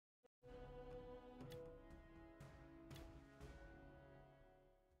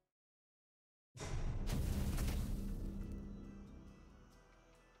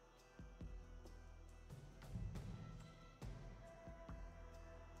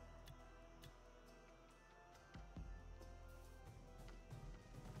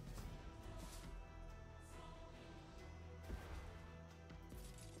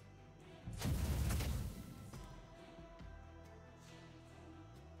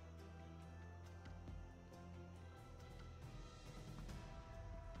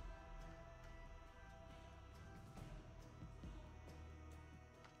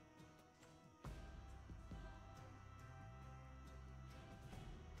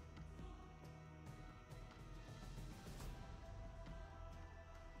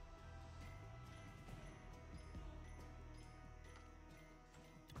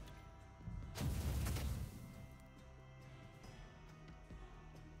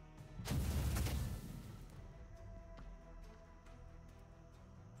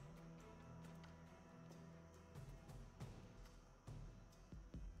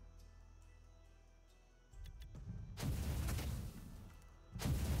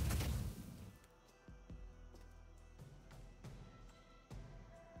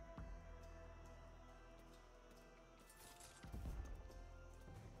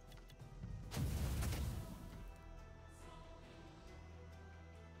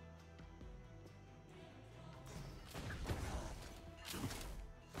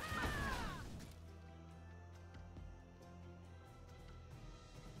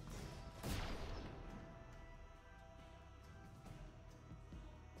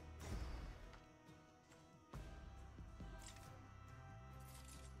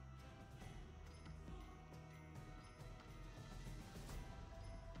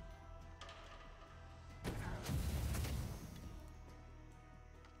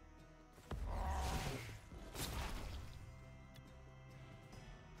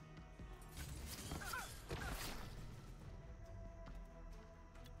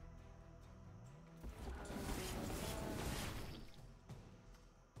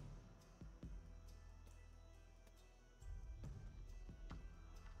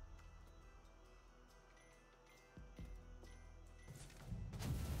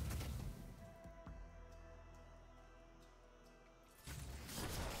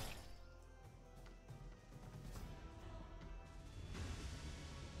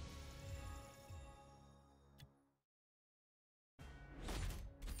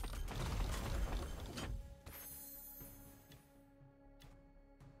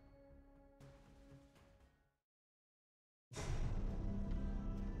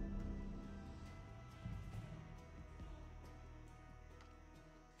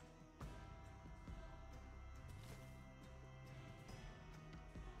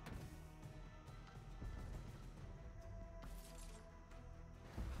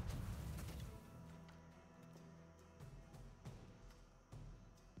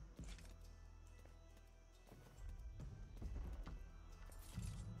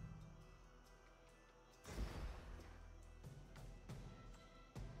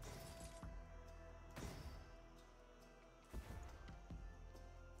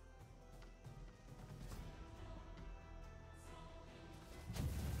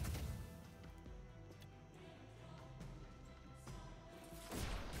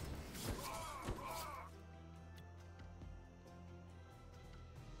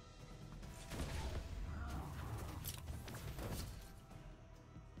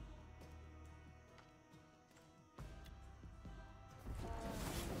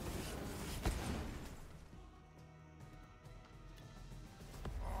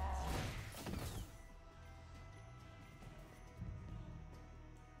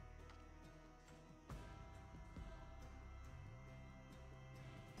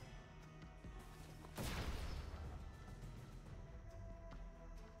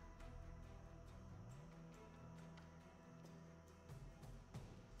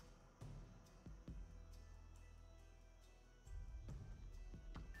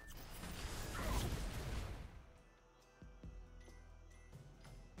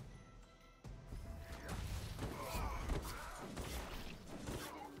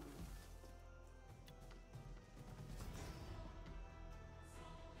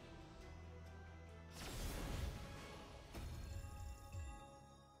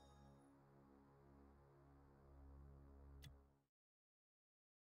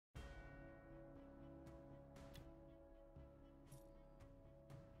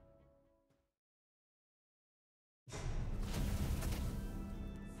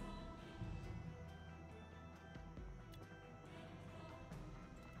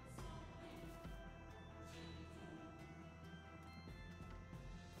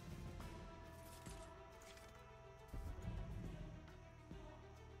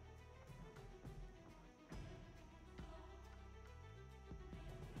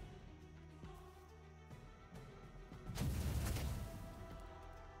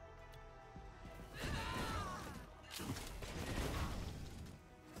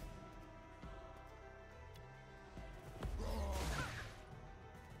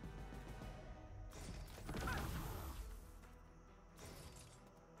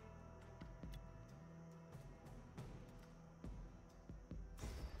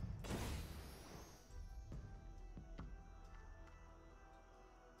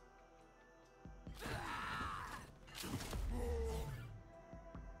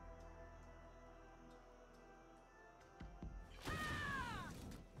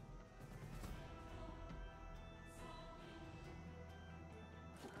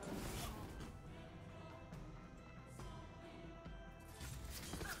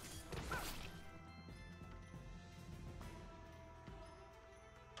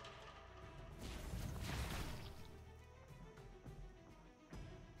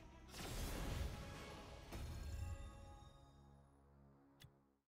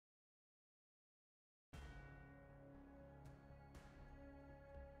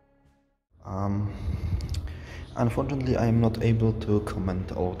Um, Unfortunately, I'm not able to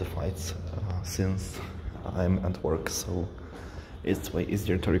comment all of the fights since I'm at work, so it's way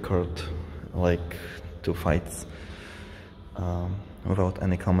easier to record like 2 fights without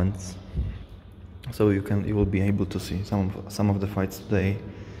any comments. So you will be able to see some of the fights today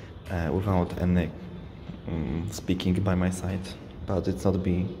without any speaking by my side, but it won't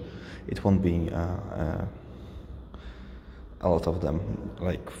be a lot of them,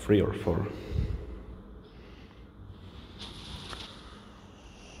 like 3 or 4.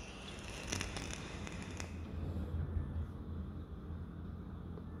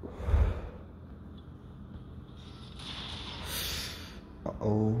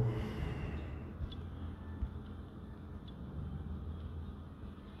 Uh-oh.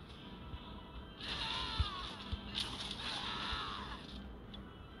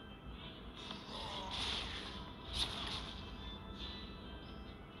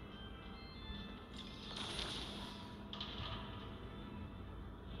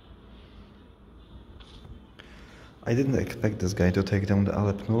 I didn't expect this guy to take down the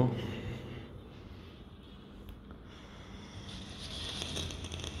Alep Null.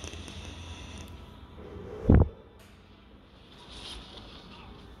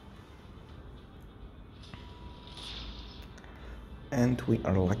 And we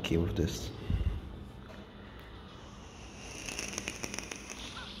are lucky with this.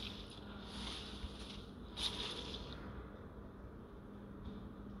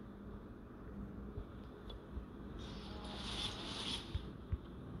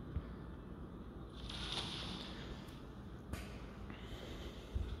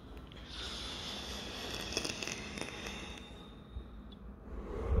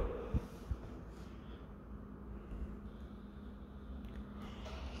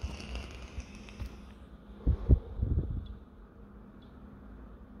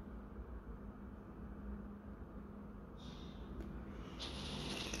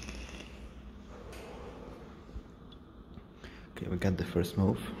 Okay, we got the first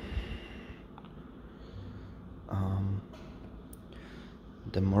move.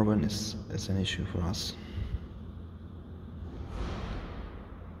 The Morven is an issue for us.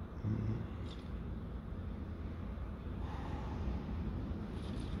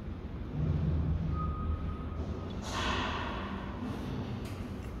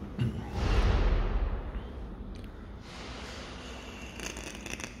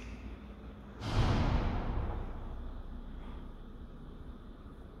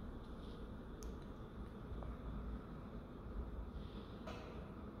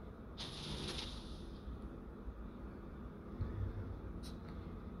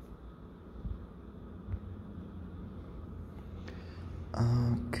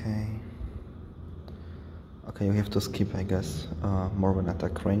 Okay, we have to skip, I guess, Morven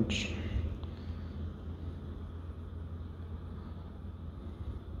attack range.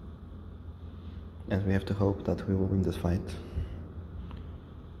 And we have to hope that we will win this fight.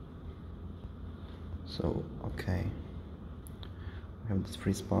 So, okay. We have these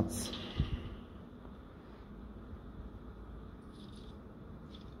 3 spots.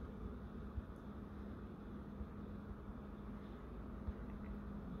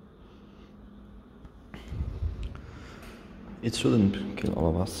 It shouldn't kill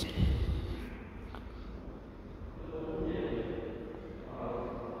all of us.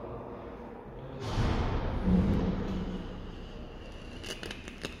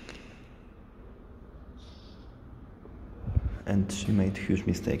 And she made a huge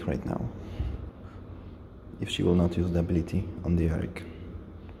mistake right now, if she will not use the ability on the Eric.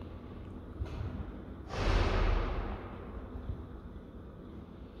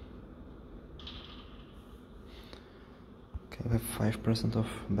 Okay, we have 5% of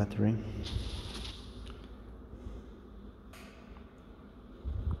battery.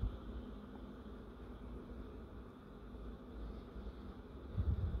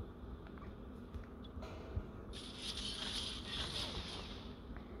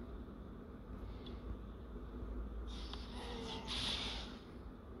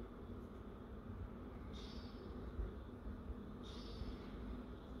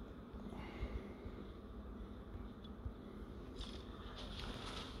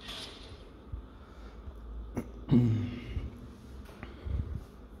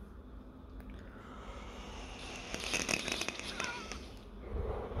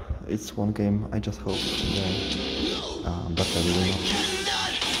 It's one game. I just hope the battery will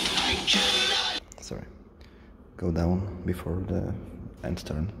not go down before the end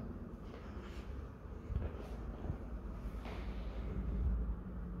turn.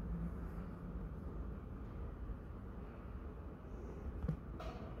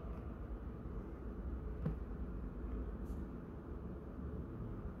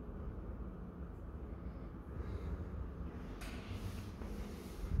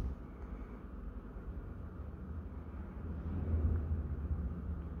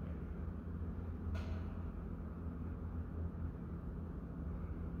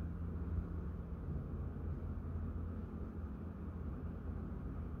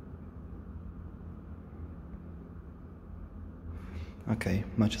 Okay,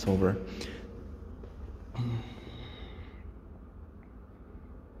 match is over.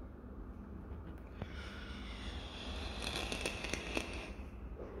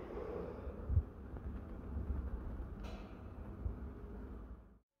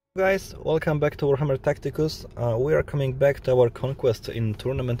 Guys, welcome back to Warhammer Tacticus. We are coming back to our conquest in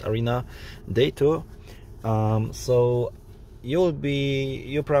Tournament Arena Day 2. So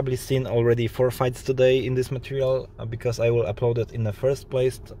you probably seen already 4 fights today in this material, because I will upload it in the first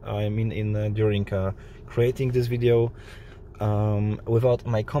place. I mean during creating this video, without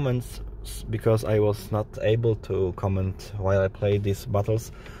my comments, because I was not able to comment while I play these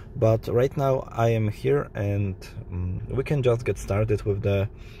battles. But right now I am here, and we can just get started with the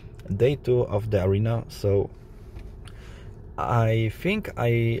Day 2 of the arena. So I think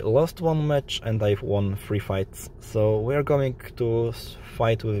I lost 1 match and I've won 3 fights. So we're going to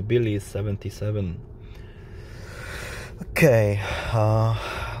fight with Billy 77. Okay,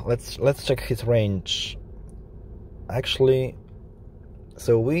 let's check his range. Actually,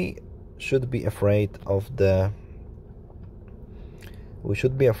 so we should be afraid of the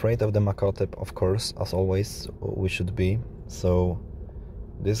Makotep, of course, as always we should be. So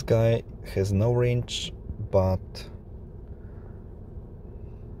this guy has no range, but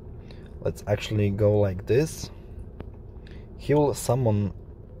let's actually go like this. He'll summon,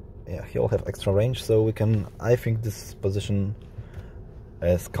 yeah, he'll have extra range, so we can, I think this position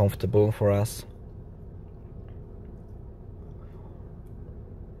is comfortable for us.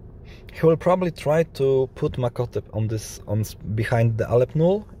 He will probably try to put Makotep on behind the Alep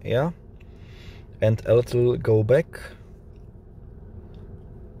Null, yeah, and a little go back.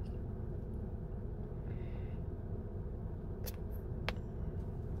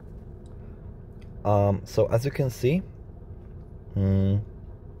 So as you can see,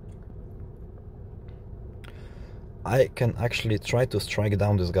 I can actually try to strike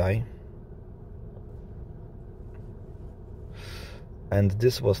down this guy, and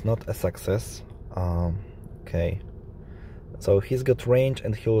this was not a success. Okay, so he's got range,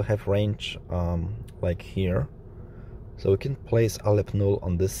 and he'll have range like here. So we can place Alep Null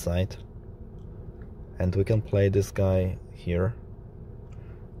on this side, and we can play this guy here,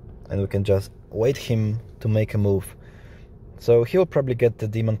 and we can just wait him to make a move. So he'll probably get the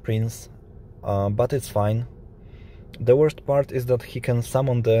Demon Prince, but it's fine. The worst part is that he can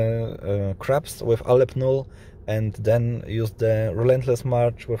summon the crabs with Alep Null and then use the Relentless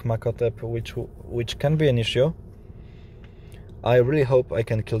March with Makotep, which can be an issue. I really hope I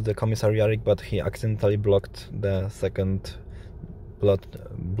can kill the Commissar Yarrick, but he accidentally blocked the second blood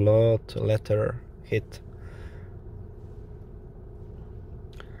letter hit.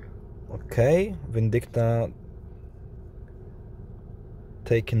 Okay, Vindicta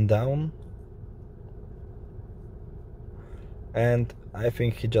taken down, and I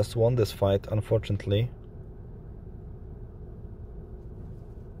think he just won this fight, unfortunately.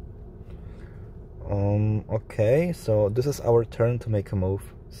 Okay, so this is our turn to make a move.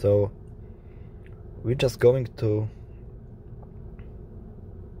 So we're just going to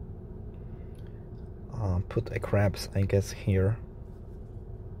put a crabs, I guess, here.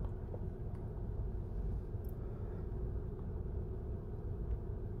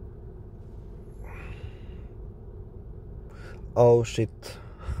 Oh shit,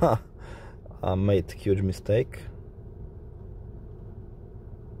 I made a huge mistake.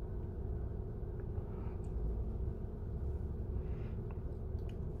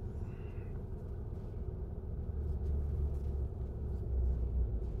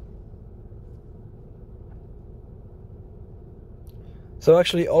 So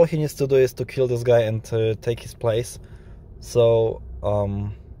actually all he needs to do is to kill this guy and take his place. So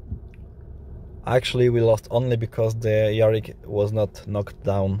actually we lost only because the Yarrick was not knocked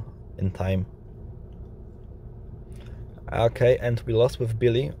down in time. Okay, and we lost with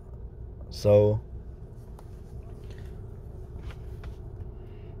Billy. So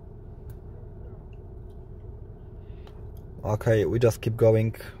okay, we just keep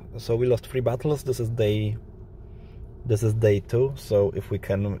going. So we lost 3 battles. This is day 2. So if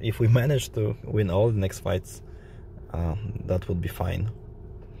we manage to win all the next fights, that would be fine.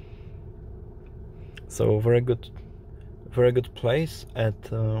 So very good place at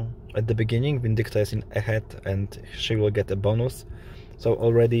the beginning. Vindicta is in ahead, and she will get a bonus. So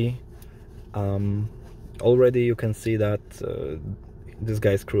already you can see that this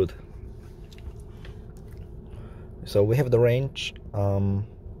guy is screwed. So we have the range.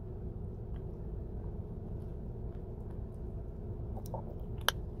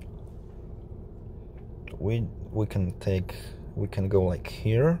 We can go like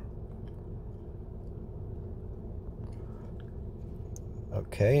here.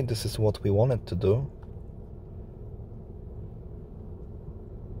 Okay, this is what we wanted to do.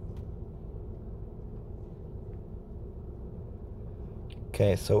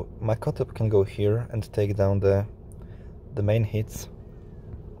 Okay, so my Kotep can go here and take down the main hits.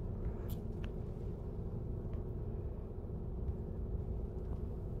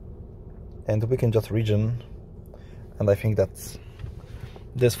 And we can just regen, and I think that's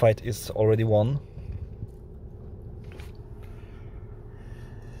this fight is already won.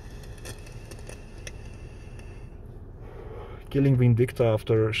 Killing Vindicta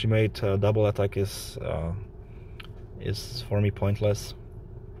after she made a double attack is for me pointless.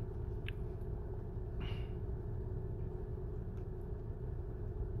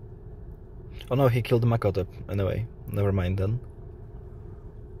 Oh no, he killed Makotep anyway. Never mind then.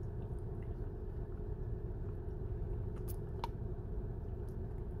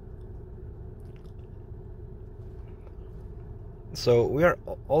 So we are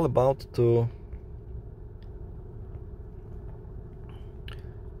all about to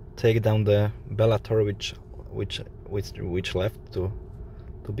take down the Bellator, which left to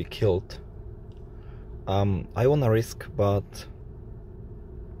be killed. I wanna risk, but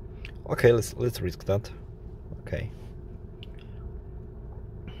okay, let's risk that. Okay.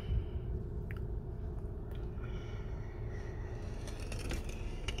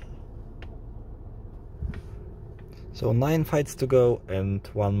 So 9 fights to go and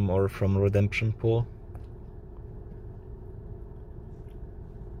 1 more from redemption pool.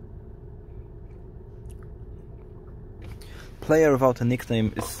 Player without a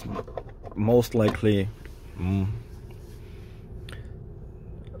nickname is most likely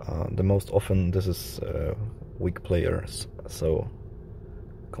the most often this is weak players, so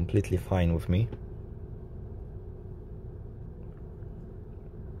completely fine with me.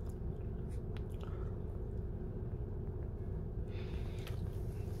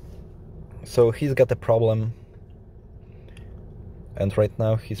 So he's got a problem, and right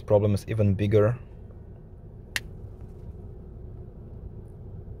now his problem is even bigger.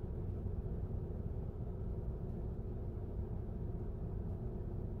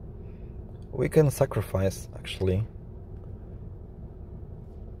 We can sacrifice, actually.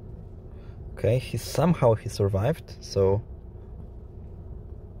 Okay, somehow he survived, so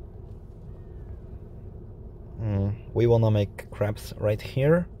we wanna make crabs right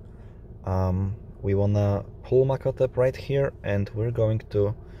here. We wanna pull Makotep right here, and we're going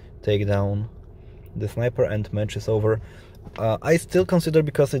to take down the sniper, and match is over. I still consider,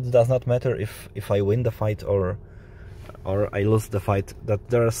 because it does not matter if I win the fight or I lose the fight, that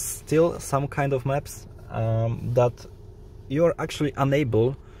there are still some kind of maps that you are actually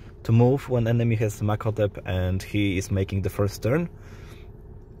unable to move when enemy has Makotep and he is making the first turn.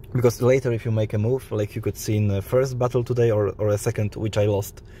 Because later, if you make a move, like you could see in the first battle today or a second, which I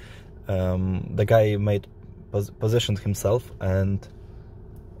lost, the guy positioned himself, and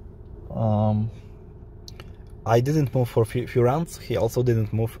I didn't move for few rounds. He also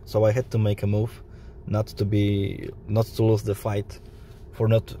didn't move, so I had to make a move, not to lose the fight, for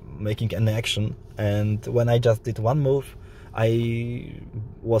not making any action. And when I just did one move, I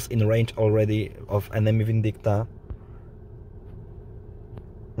was in range already of enemy Vindicta.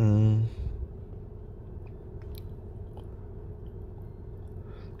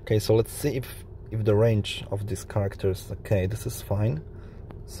 Okay, so let's see if the range of these characters. Okay, this is fine,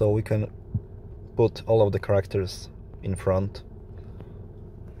 so we can put all of the characters in front.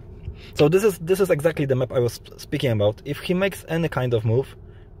 So this is exactly the map I was speaking about. If he makes any kind of move,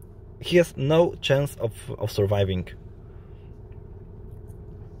 he has no chance of surviving.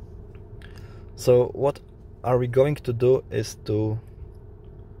 So what are we going to do is to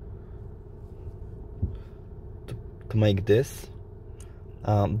make this.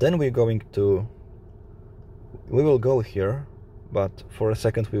 Then we will go here, but for a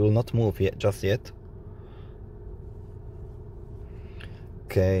second we will not move just yet.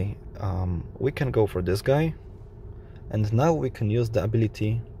 Okay, we can go for this guy, and now we can use the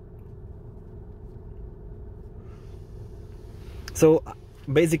ability. So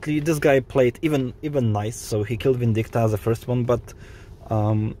basically this guy played even nice, so he killed Vindicta as the first one, but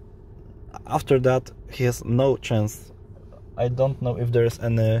after that he has no chance. I don't know if there's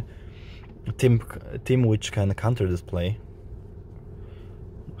any team which can counter this play.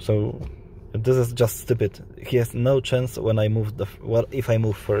 So this is just stupid. He has no chance when I move if I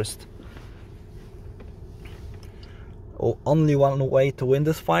move first. Only one way to win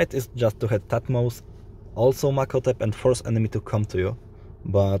this fight is just to hit Tatmos, also Makotep, and force enemy to come to you.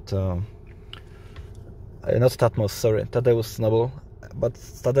 But not Tatmos, sorry, Tadeusz Noble. But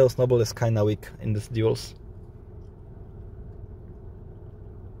Tadeusz Noble is kinda weak in these duels.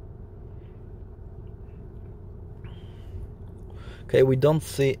 Okay, we don't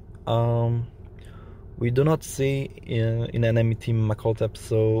see we do not see in enemy team Makoltep,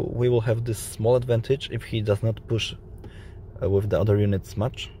 so we will have this small advantage if he does not push with the other units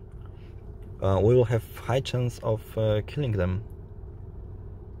much. We will have high chance of killing them.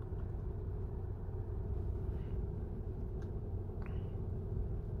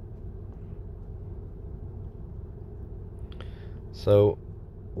 So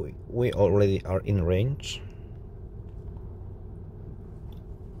we already are in range.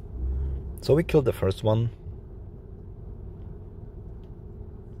 So we killed the first one.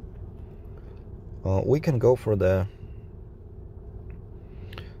 We can go for the...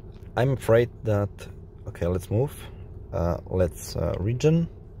 I'm afraid that... Okay, let's move. Let's regen.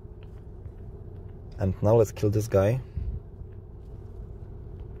 And now let's kill this guy.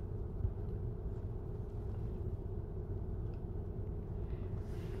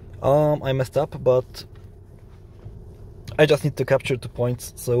 I messed up, but I just need to capture 2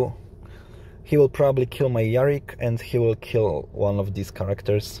 points, so he will probably kill my Yarick and he will kill one of these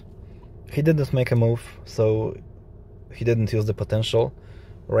characters. He didn't make a move, so he didn't use the potential.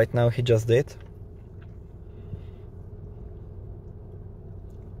 Right now he just did.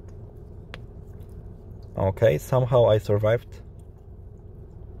 Okay, somehow I survived.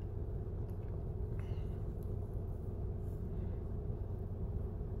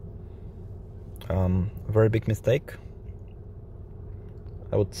 Very big mistake,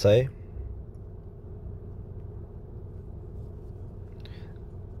 I would say.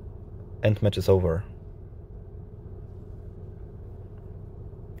 And match is over.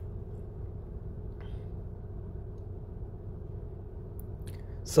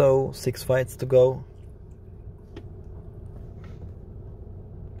 So 6 fights to go.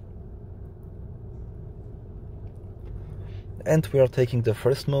 And we are taking the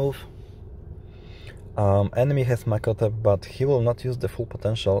first move. Enemy has Makoltep, but he will not use the full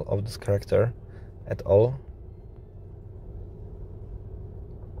potential of this character at all.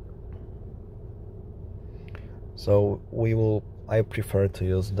 So I prefer to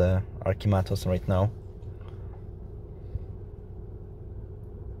use the Archimatos right now.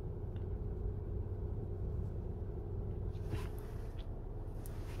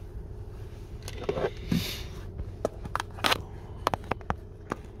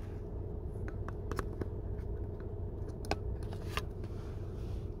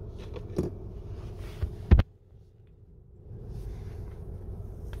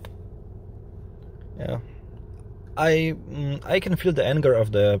 Yeah, I can feel the anger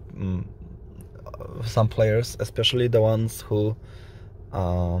of the some players, especially the ones who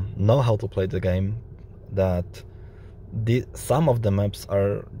know how to play the game, that some of the maps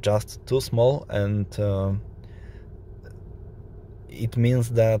are just too small, and it means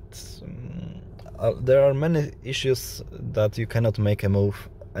that there are many issues that you cannot make a move,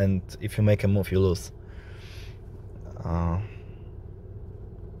 and if you make a move you lose.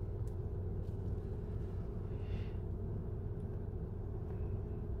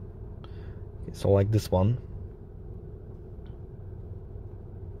 So like this one.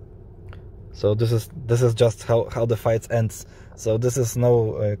 So this is just how the fight ends. So this is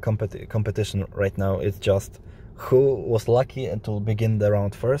no competition right now. It's just who was lucky and to begin the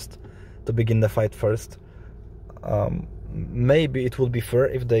round first, to begin the fight first. Maybe it would be fair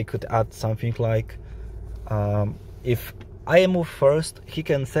if they could add something like, if I move first, he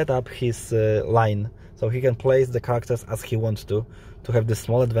can set up his line, so he can place the characters as he wants to have this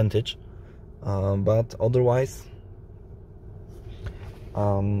small advantage. But otherwise,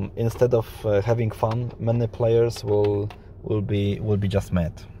 instead of having fun, many players will be just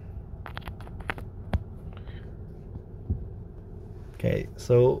mad. Okay,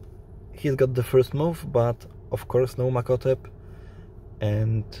 so he's got the first move, but of course no Makoltep,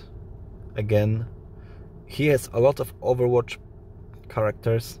 and again he has a lot of Overwatch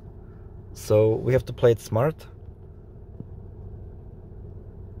characters, so we have to play it smart.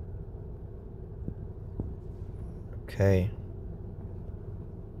 Okay,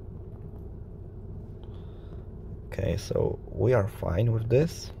 so we are fine with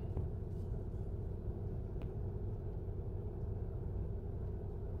this.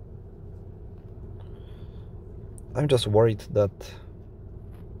 I'm just worried that...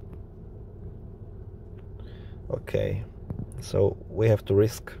 Okay, so we have to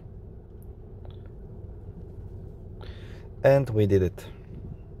risk. And we did it.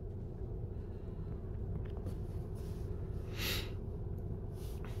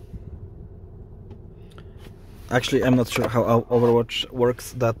 Actually, I'm not sure how Overwatch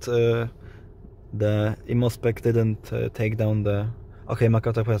works, that the Immospec didn't take down the... Okay,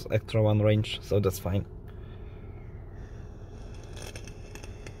 Makoltep has extra 1 range, so that's fine.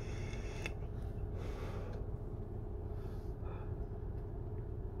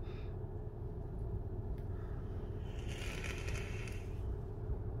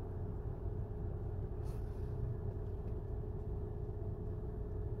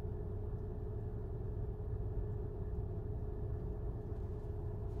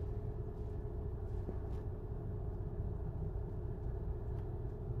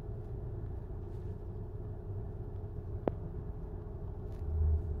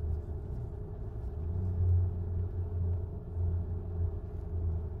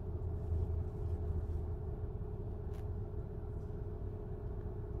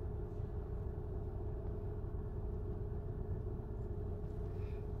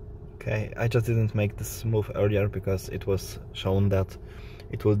 Okay, I just didn't make this move earlier because it was shown that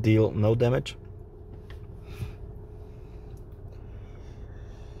it will deal no damage.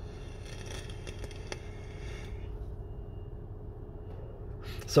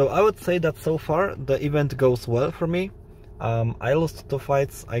 So I would say that so far the event goes well for me. I lost 2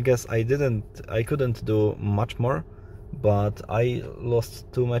 fights. I guess I couldn't do much more, but I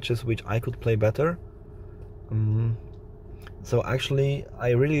lost 2 matches which I could play better. So actually I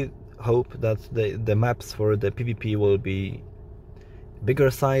really hope that the maps for the PvP will be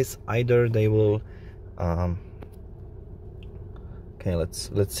bigger size. Either they will okay,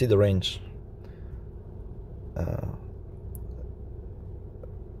 let's see the range.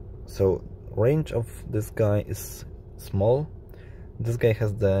 So range of this guy is small. This guy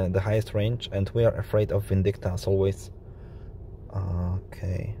has the highest range, and we are afraid of Vindicta as always.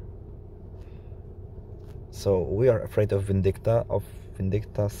 Okay. So we are afraid of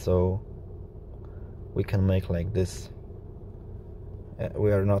Vindicta, so we can make like this.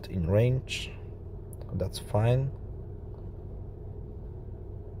 We are not in range. That's fine.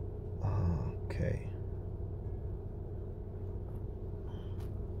 Okay.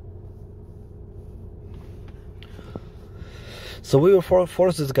 So we will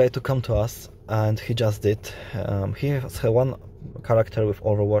force this guy to come to us, and he just did. He has 1 character with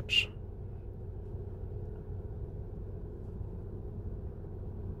Overwatch.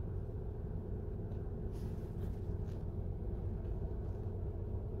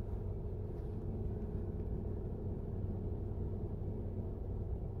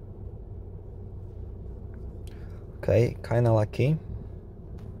 Okay, kinda lucky.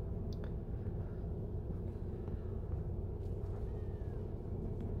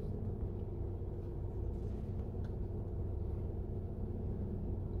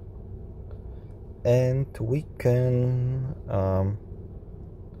 And we can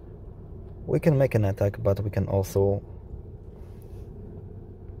make an attack, but we can also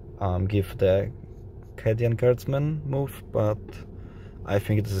give the Cadian Guardsman move, but I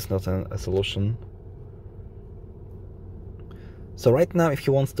think this is not a solution. So right now, if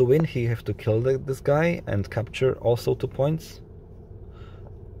he wants to win, he have to kill this guy and capture also 2 points.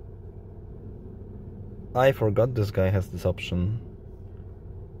 I forgot this guy has this option.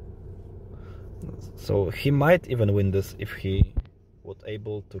 So he might even win this if he was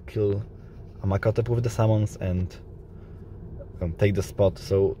able to kill Makotep with the summons and take the spot.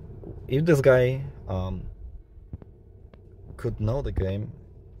 So if this guy could know the game,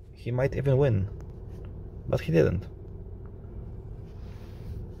 he might even win, but he didn't.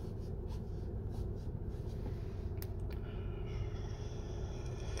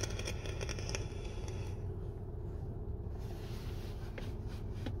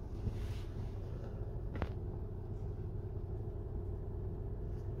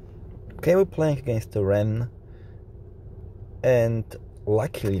 Okay, we're playing against the Ren, and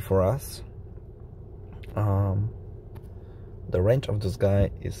luckily for us, the range of this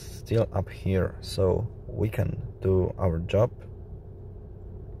guy is still up here, so we can do our job.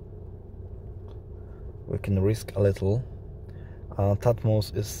 We can risk a little.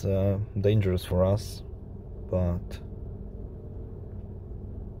 Tatmos is dangerous for us, but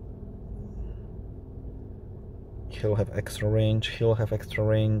he'll have extra range,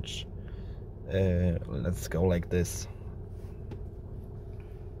 let's go like this.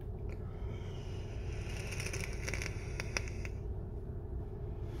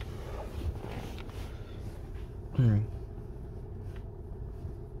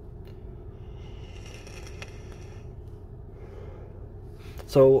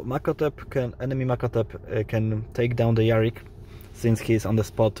 So enemy Makotep can take down the Yarick, since he's on the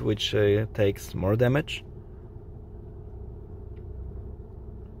spot, which takes more damage.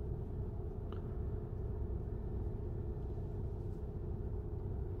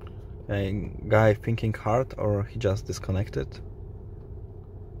 A guy thinking hard, or he just disconnected.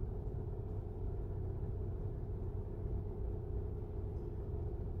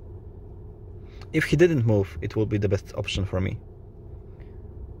 If he didn't move, it will be the best option for me.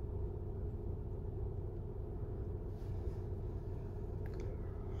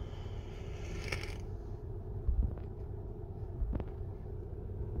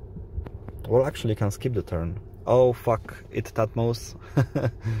 Well, actually, can skip the turn. Oh fuck, it's Tatmos.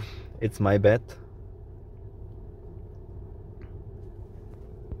 It's my bet.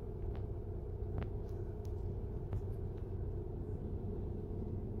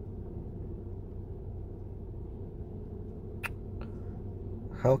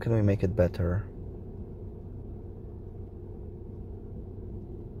 How can we make it better?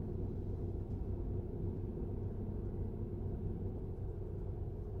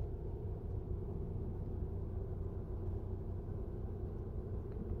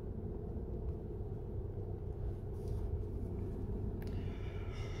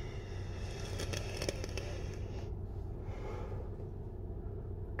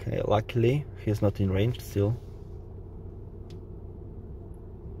 Okay, luckily he's not in range still.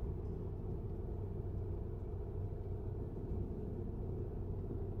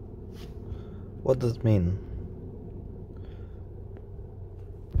 What does it mean?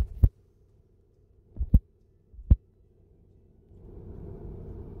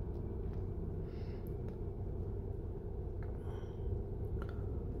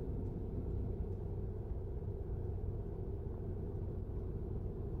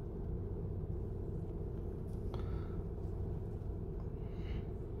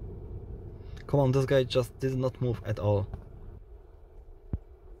 Come on, this guy just did not move at all.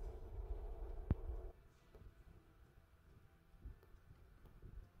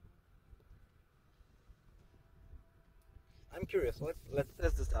 I'm curious. Let's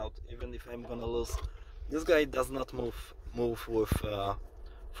test this out. Even if I'm gonna lose, this guy does not move with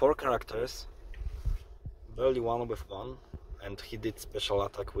 4 characters. Barely one with 1, and he did special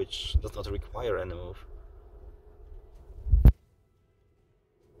attack, which does not require any move.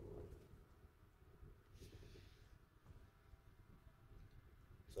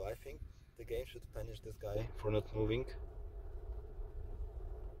 So I think the game should punish this guy for not moving.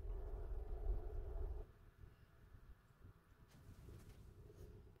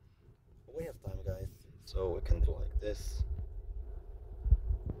 We have time, guys, so we can do like this.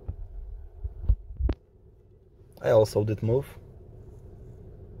 I also did move.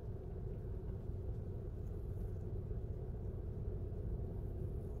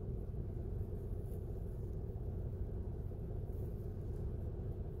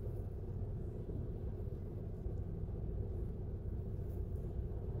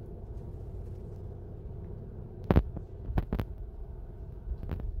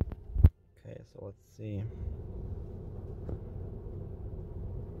 Okay, so let's see.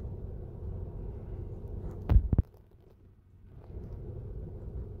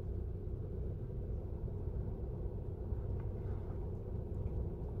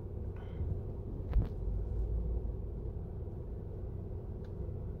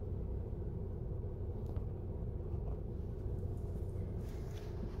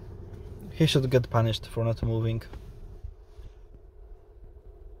 He should get punished for not moving.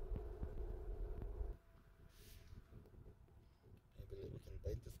 Maybe we can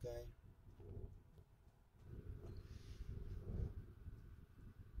bait this guy.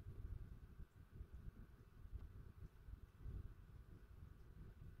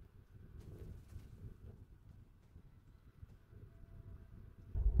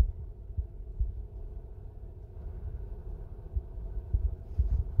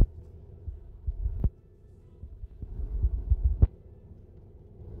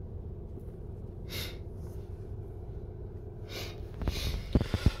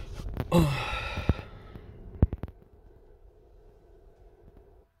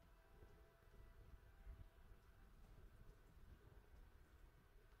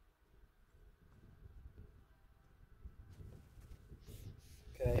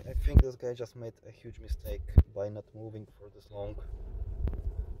 Okay, I think this guy just made a huge mistake by not moving for this long.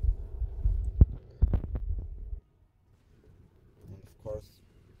 And of course,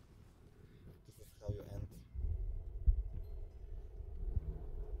 this is how you end.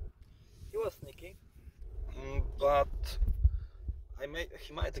 He was sneaky, but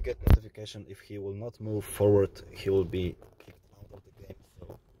he might get notification if he will not move forward. He will be kicked out of the game.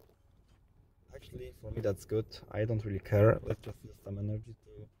 So actually, for me that's good. I don't really care. Let's just use some energy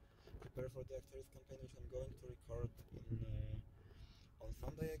to prepare for the Actors campaign, which I'm going to record on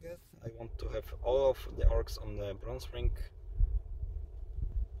Sunday, I guess. I want to have all of the orcs on the bronze ring.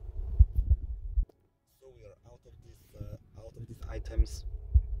 So we are out of these items.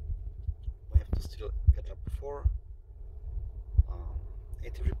 We have to still catch up 4.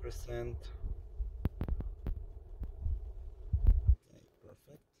 83%. Okay,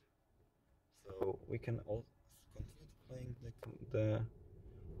 perfect. So we can also continue playing the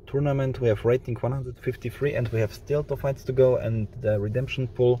tournament. We have rating 153 and we have still 2 fights to go and the redemption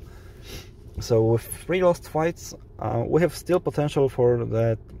pool. So with 3 lost fights, we have still potential for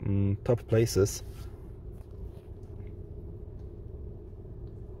the top places.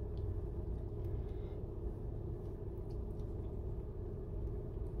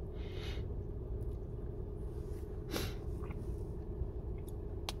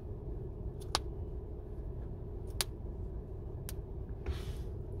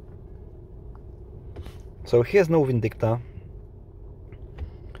 So he has no Vindicta.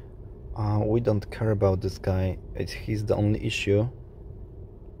 We don't care about this guy. He's the only issue.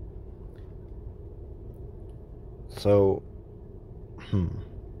 So,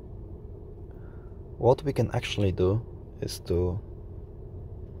 what we can actually do is to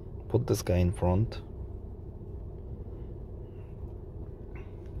put this guy in front.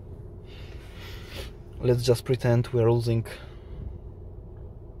 Let's just pretend we're losing.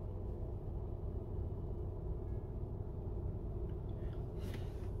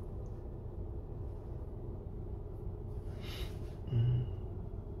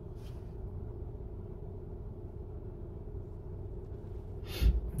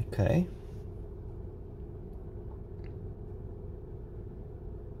 Okay.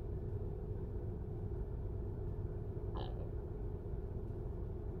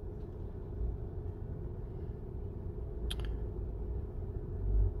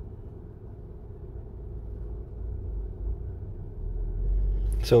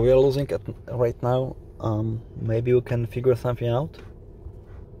 So we are losing at right now. Maybe we can figure something out.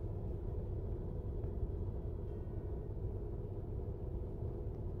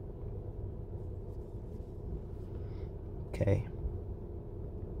 Okay.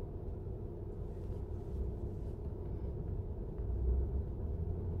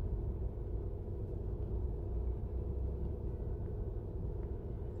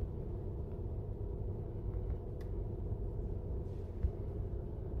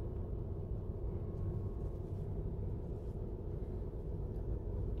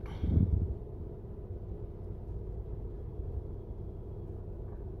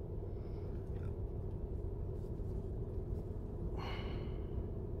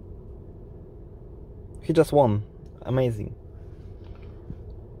 He just won. Amazing.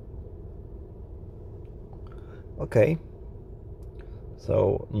 Okay.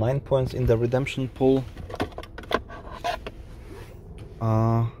 So 9 points in the redemption pool.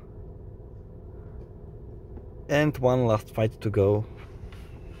 And one last fight to go.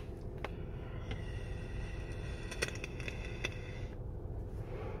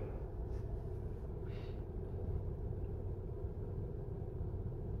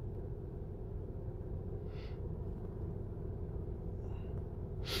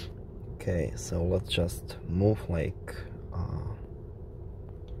 Okay, so let's just move like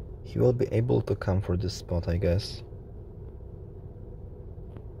he will be able to come for this spot, I guess.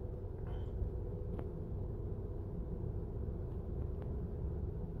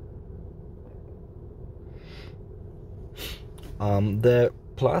 The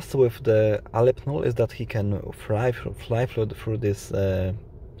plus with the Alepnul is that he can fly through this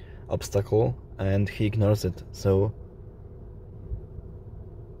obstacle, and he ignores it. So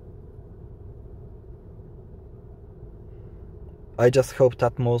I just hope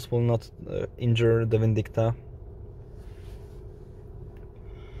Tatmos will not injure the Vindicta.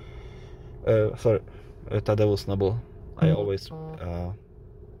 Sorry, Tadeusz Noble. I always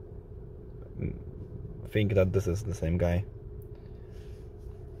think that this is the same guy.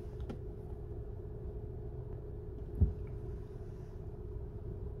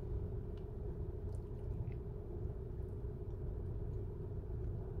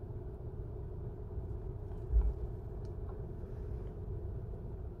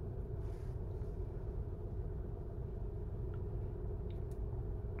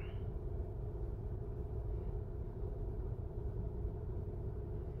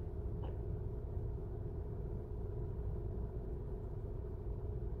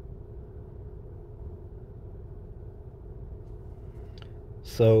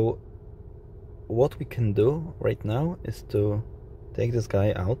 So what we can do right now is to take this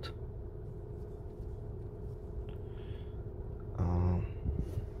guy out.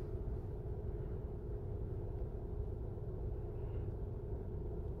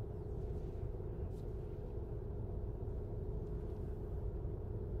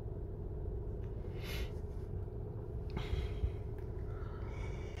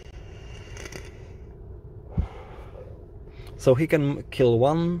 So he can kill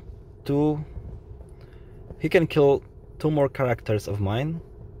he can kill 2 more characters of mine.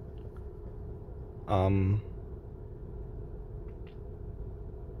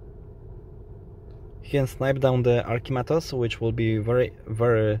 He can snipe down the Archimatos, which will be very,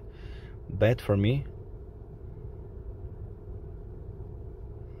 very bad for me.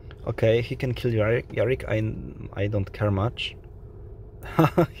 Okay, he can kill Yarick. I don't care much.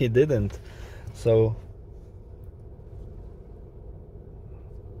 He didn't. So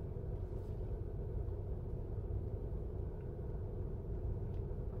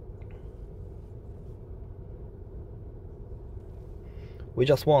we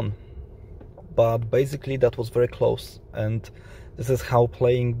just won, but basically that was very close, and this is how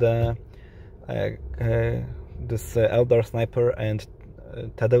playing the this Eldar Sniper and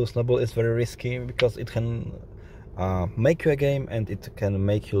Tadeusz Noble is very risky, because it can make you a game and it can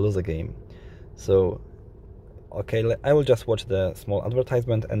make you lose a game. So Okay, I will just watch the small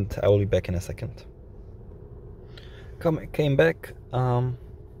advertisement and I will be back in a second. Came back.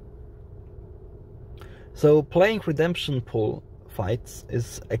 So playing redemption pool fights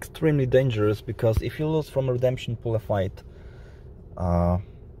is extremely dangerous, because if you lose from a redemption pool fight,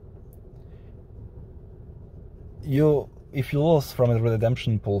 if you lose from a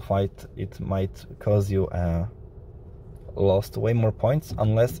redemption pool fight, it might cause you lost way more points,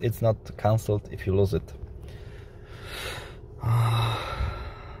 unless it's not cancelled if you lose it.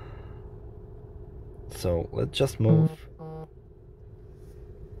 So let's just move.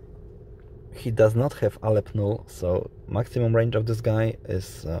 He does not have Alep null, so maximum range of this guy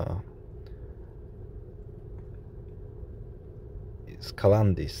is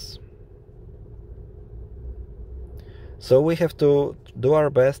Calandis. So we have to do our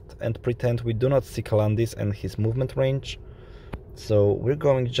best and pretend we do not see Calandis and his movement range. So we're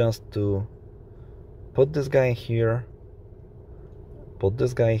going just to put this guy here, put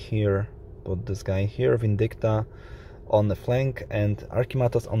this guy here, put this guy here, Vindicta on the flank and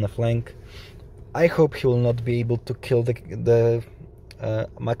Archimatos on the flank. I hope he will not be able to kill the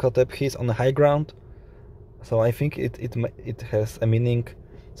Makotep. He's on the high ground, so I think it has a meaning.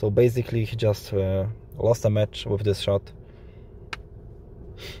 So basically he just lost a match with this shot.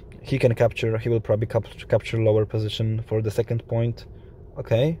 He can capture, he will probably capture lower position for the second point.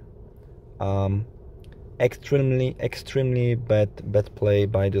 Okay. Extremely bad play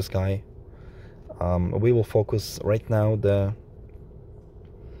by this guy. We will focus right now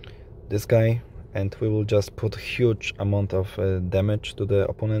this guy, and we will just put huge amount of damage to the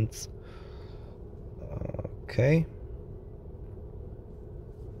opponents. Okay.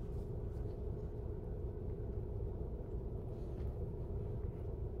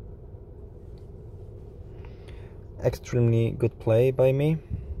 Extremely good play by me.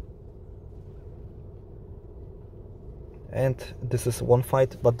 And this is one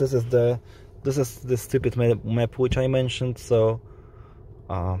fight, but this is the stupid map which I mentioned, so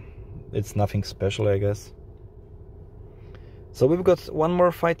it's nothing special, I guess. So we've got one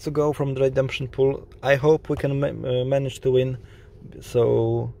more fight to go from the redemption pool. I hope we can manage to win.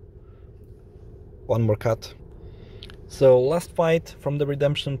 So one more cut. So last fight from the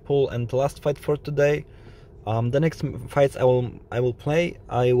redemption pool and last fight for today. The next fights I will play,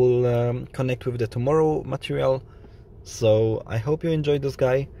 I will connect with the tomorrow material. So I hope you enjoyed this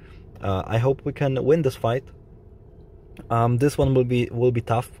guy. I hope we can win this fight. This one will be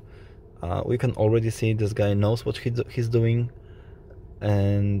tough. We can already see this guy knows what he's doing,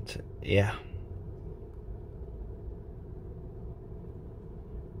 and yeah.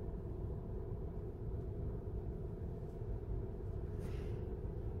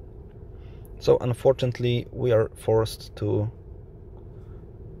 So unfortunately we are forced to,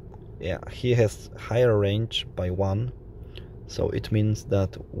 yeah, he has higher range by 1, so it means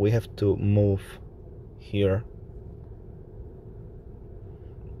that we have to move here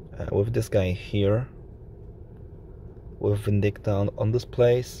with this guy here, with Vindicta on this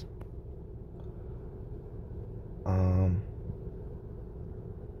place.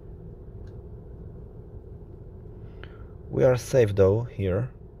 We are safe though here,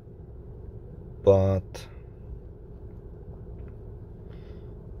 but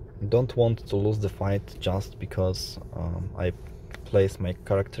don't want to lose the fight just because I place my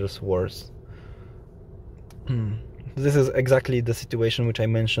characters worse. This is exactly the situation which I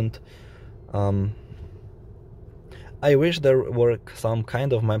mentioned. I wish there were some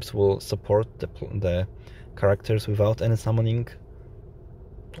kind of maps will support the characters without any summoning,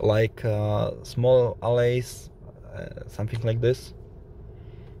 like small allies, something like this.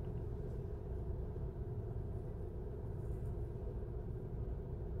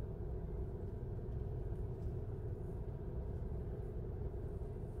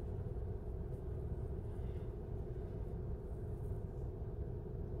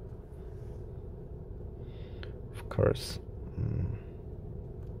 Course.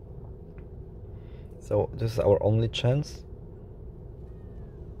 So this is our only chance.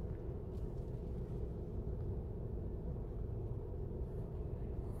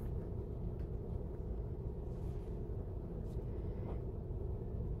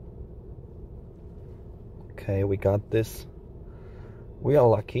 Okay, we got this. We are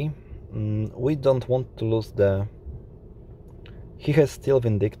lucky. We don't want to lose the... He has still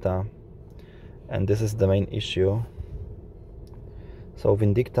Vindicta, and this is the main issue. So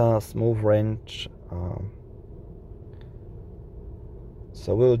Vindicta's move range,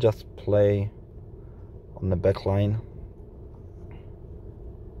 so we'll just play on the back line,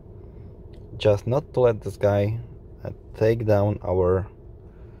 just not to let this guy take down our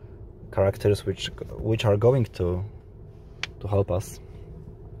characters which are going to help us.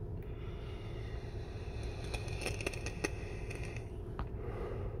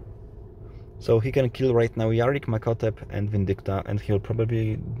 So he can kill right now Yarik, Makotep and Vindicta, and he'll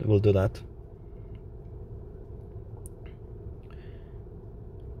probably will do that.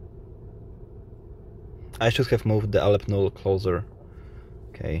 I should have moved the Alep Null closer.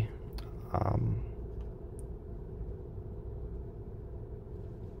 Okay.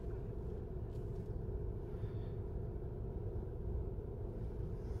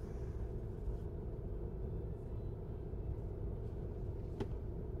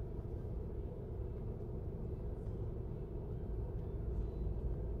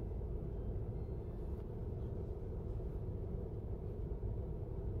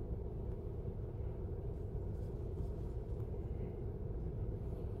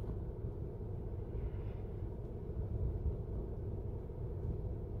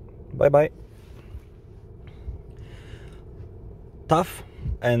 Bye bye. Tough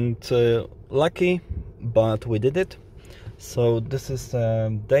and lucky, but we did it. So this is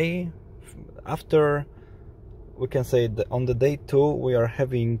day after, we can say that on the day 2 we are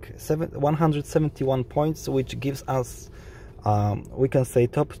having 171 points, which gives us we can say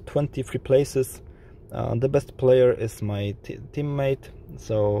top 23 places. The best player is my teammate,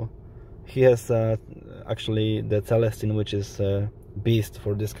 so he has actually the Celestine, which is beast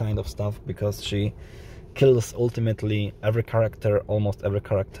for this kind of stuff, because she kills ultimately every character, almost every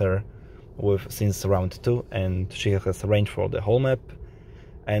character since round 2, and she has range for the whole map,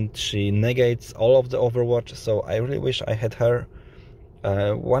 and she negates all of the Overwatch. So I really wish I had her.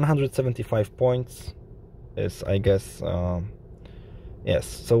 175 points is, I guess, yes,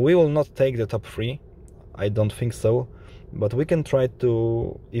 so we will not take the top 3, I don't think so, but we can try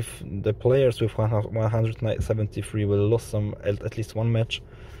to, if the players with 173 will lose some, at least one match,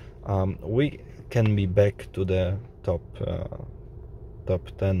 we can be back to the top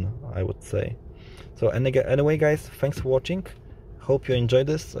 10, I would say. So anyway guys, thanks for watching, hope you enjoyed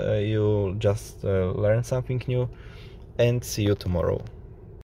this, you just learned something new, and see you tomorrow.